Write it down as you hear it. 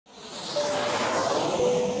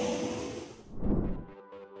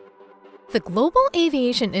The global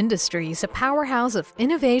aviation industry is a powerhouse of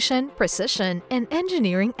innovation, precision, and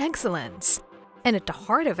engineering excellence. And at the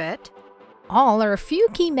heart of it, all are a few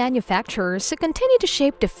key manufacturers who continue to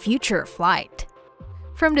shape the future of flight.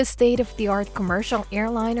 From the state-of-the-art commercial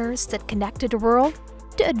airliners that connect to the world,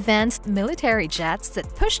 to advanced military jets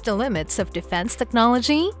that push the limits of defense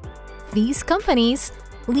technology, these companies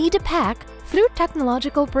lead the pack through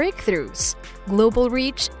technological breakthroughs, global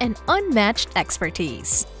reach, and unmatched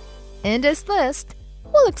expertise. In this list,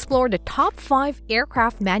 we'll explore the top 5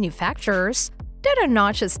 aircraft manufacturers that are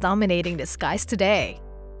not just dominating the skies today,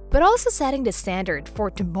 but also setting the standard for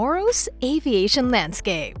tomorrow's aviation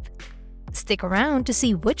landscape. Stick around to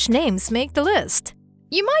see which names make the list.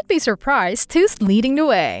 You might be surprised who's leading the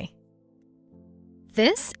way.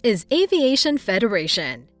 This is Aviation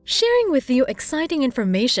Federation, sharing with you exciting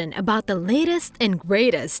information about the latest and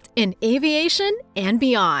greatest in aviation and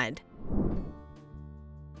beyond.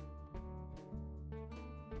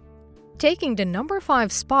 Taking the number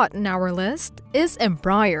 5 spot in our list is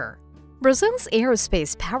Embraer, Brazil's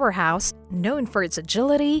aerospace powerhouse known for its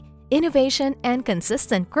agility, innovation, and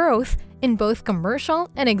consistent growth in both commercial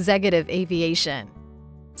and executive aviation.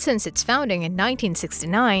 Since its founding in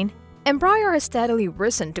 1969, Embraer has steadily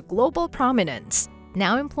risen to global prominence,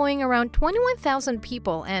 now employing around 21,000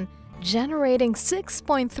 people and generating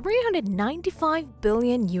 $6.395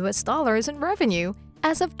 billion in revenue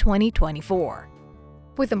as of 2024.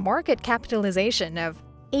 With a market capitalization of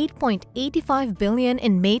 $8.85 billion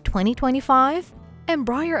in May 2025,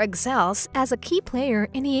 Embraer excels as a key player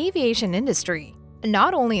in the aviation industry,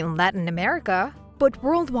 not only in Latin America, but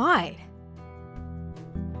worldwide.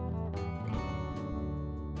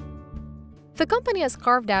 The company has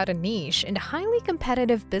carved out a niche in the highly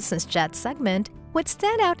competitive business jet segment with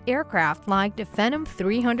standout aircraft like the Phenom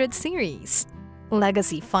 300 series,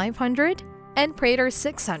 Legacy 500, and Praetor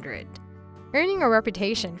 600, earning a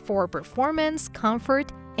reputation for performance,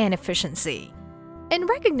 comfort, and efficiency. In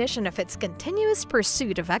recognition of its continuous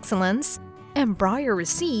pursuit of excellence, Embraer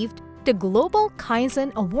received the Global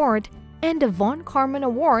Kaizen Award and the Von Karman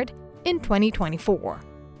Award in 2024.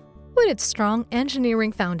 With its strong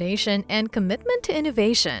engineering foundation and commitment to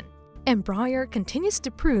innovation, Embraer continues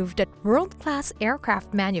to prove that world-class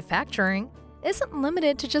aircraft manufacturing isn't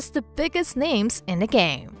limited to just the biggest names in the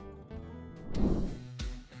game.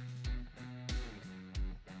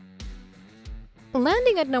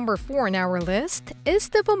 Landing at number 4 on our list is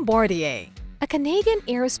the Bombardier, a Canadian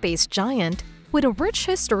aerospace giant with a rich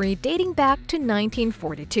history dating back to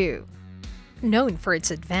 1942. Known for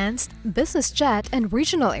its advanced business jet and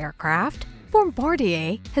regional aircraft,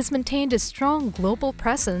 Bombardier has maintained a strong global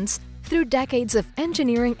presence through decades of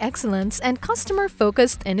engineering excellence and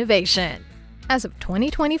customer-focused innovation. As of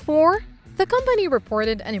 2024, the company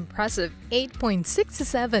reported an impressive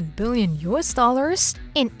 $8.67 billion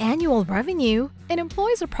in annual revenue and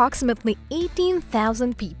employs approximately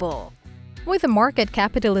 18,000 people. With a market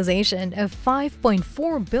capitalization of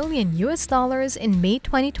 $5.4 billion in May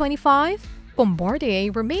 2025,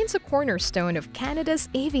 Bombardier remains a cornerstone of Canada's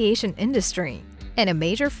aviation industry and a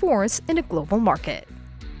major force in the global market.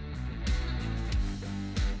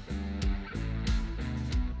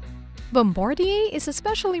 Bombardier is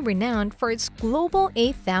especially renowned for its Global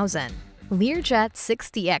 8000, Learjet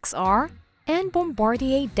 60XR, and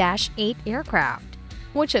Bombardier-8 aircraft,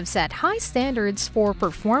 which have set high standards for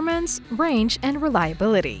performance, range, and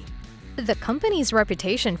reliability. The company's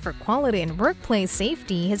reputation for quality and workplace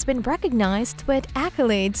safety has been recognized with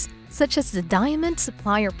accolades such as the Diamond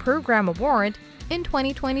Supplier Program Award in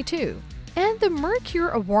 2022 and the Mercure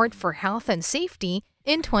Award for Health and Safety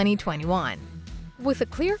in 2021. With a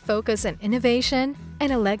clear focus on innovation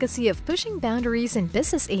and a legacy of pushing boundaries in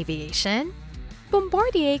business aviation,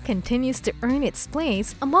 Bombardier continues to earn its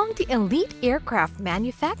place among the elite aircraft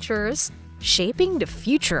manufacturers shaping the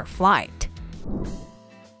future of flight.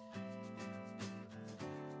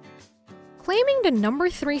 Claiming the number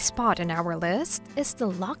 3 spot on our list is the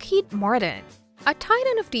Lockheed Martin, a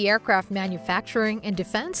titan of the aircraft manufacturing and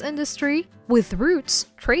defense industry with roots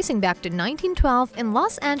tracing back to 1912 in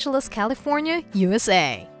Los Angeles, California,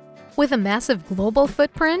 USA. With a massive global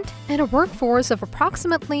footprint and a workforce of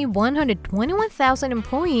approximately 121,000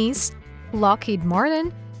 employees, Lockheed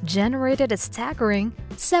Martin generated a staggering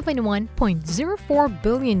 $71.04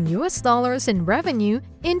 billion in revenue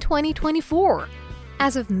in 2024.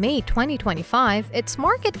 As of May 2025, its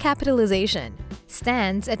market capitalization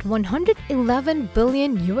stands at $111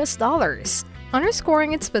 billion,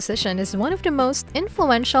 underscoring its position as one of the most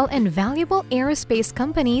influential and valuable aerospace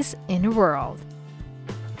companies in the world.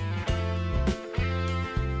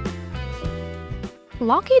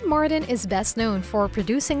 Lockheed Martin is best known for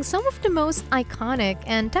producing some of the most iconic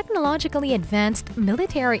and technologically advanced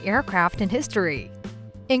military aircraft in history,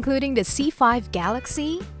 including the C-5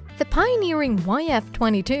 Galaxy, the pioneering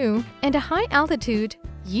YF-22, and a high-altitude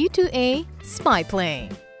U-2A spy plane.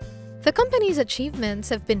 The company's achievements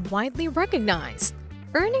have been widely recognized,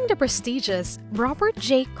 earning the prestigious Robert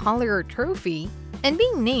J. Collier Trophy and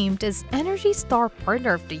being named as Energy Star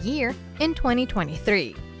Partner of the Year in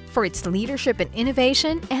 2023 for its leadership in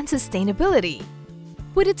innovation and sustainability.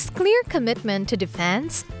 With its clear commitment to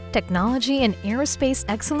defense, technology, and aerospace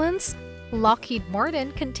excellence, Lockheed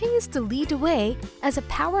Martin continues to lead the way as a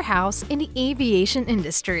powerhouse in the aviation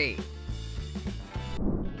industry.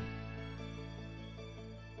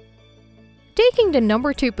 Taking the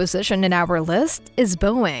number 2 position in our list is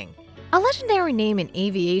Boeing, a legendary name in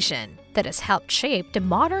aviation that has helped shape the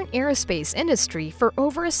modern aerospace industry for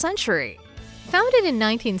over a century. Founded in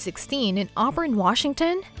 1916 in Auburn,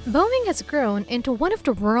 Washington, Boeing has grown into one of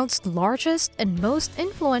the world's largest and most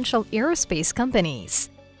influential aerospace companies.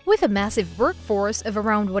 With a massive workforce of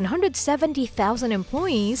around 170,000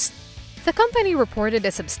 employees, the company reported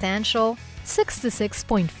a substantial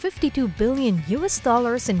 $66.52 billion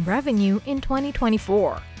in revenue in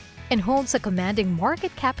 2024 and holds a commanding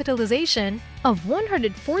market capitalization of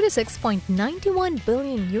 $146.91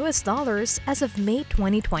 billion as of May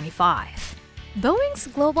 2025. Boeing's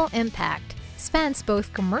global impact spans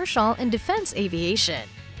both commercial and defense aviation,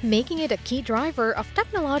 making it a key driver of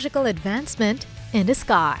technological advancement in the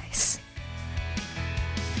skies.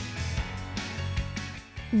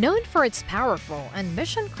 Known for its powerful and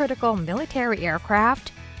mission-critical military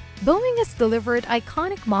aircraft, Boeing has delivered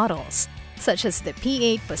iconic models such as the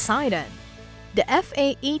P-8 Poseidon, the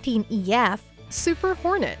F/A-18EF Super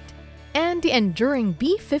Hornet, and the enduring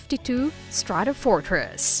B-52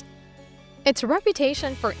 Stratofortress. Its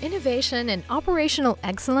reputation for innovation and operational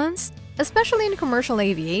excellence, especially in commercial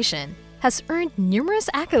aviation, has earned numerous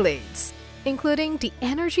accolades, including the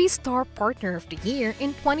Energy Star Partner of the Year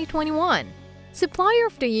in 2021, Supplier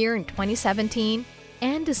of the Year in 2017,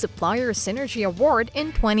 and the Supplier Synergy Award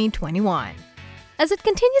in 2021. As it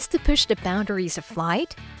continues to push the boundaries of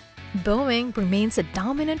flight, Boeing remains a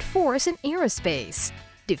dominant force in aerospace,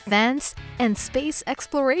 defense, and space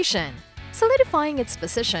exploration, solidifying its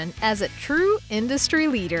position as a true industry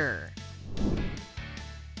leader.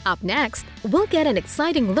 Up next, we'll get an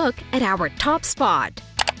exciting look at our top spot.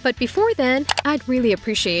 But before then, I'd really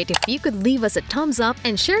appreciate if you could leave us a thumbs up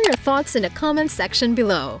and share your thoughts in the comments section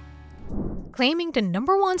below. Claiming the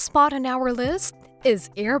number 1 spot on our list is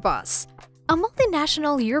Airbus, a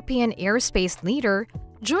multinational European aerospace leader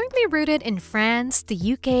jointly rooted in France,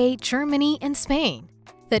 the UK, Germany, and Spain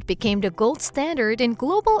that became the gold standard in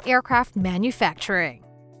global aircraft manufacturing.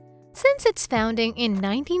 Since its founding in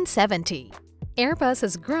 1970, Airbus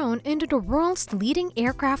has grown into the world's leading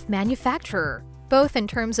aircraft manufacturer, both in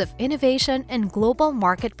terms of innovation and global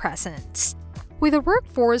market presence. With a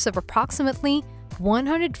workforce of approximately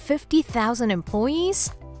 150,000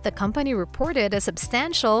 employees, the company reported a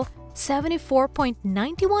substantial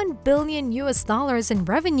 $74.91 billion in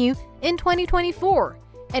revenue in 2024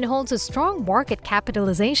 and holds a strong market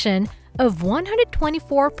capitalization of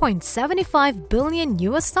 $124.75 billion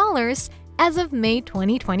as of May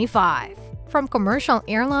 2025. From commercial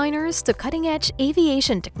airliners to cutting-edge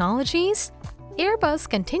aviation technologies, Airbus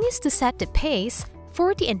continues to set the pace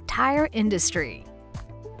for the entire industry.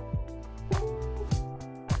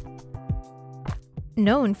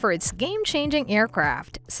 Known for its game-changing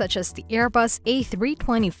aircraft such as the Airbus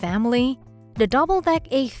A320 family, the double-deck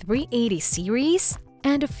A380 series,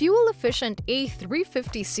 and the fuel-efficient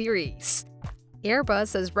A350 series,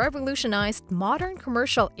 Airbus has revolutionized modern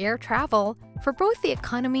commercial air travel for both the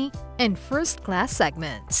economy and first-class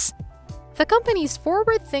segments. The company's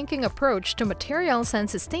forward-thinking approach to materials and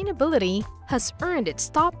sustainability has earned its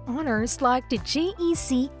top honors like the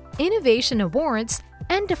JEC Innovation Awards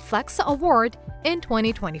and the Flexa Award in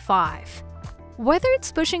 2025. Whether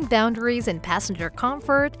it's pushing boundaries in passenger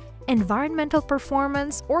comfort, environmental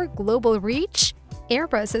performance, or global reach,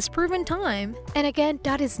 Airbus has proven time. And again,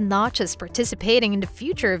 that is not just participating in the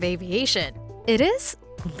future of aviation, it is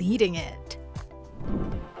leading it.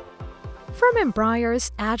 From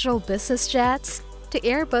Embraer's agile business jets to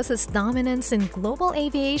Airbus's dominance in global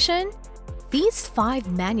aviation, these 5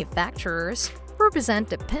 manufacturers represent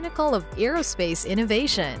the pinnacle of aerospace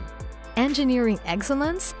innovation, engineering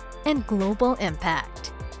excellence, and global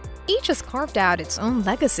impact. Each has carved out its own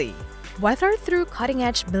legacy, whether through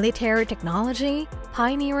cutting-edge military technology,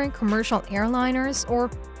 pioneering commercial airliners, or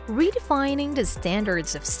redefining the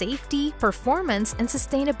standards of safety, performance, and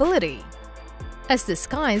sustainability. As the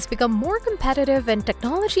skies become more competitive and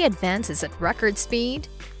technology advances at record speed,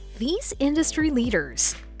 these industry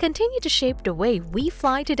leaders continue to shape the way we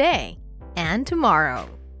fly today and tomorrow.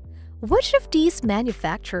 Which of these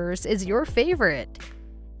manufacturers is your favorite?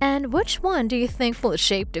 And which one do you think will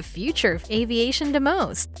shape the future of aviation the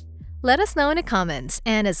most? Let us know in the comments,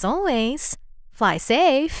 and as always, fly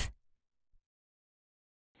safe!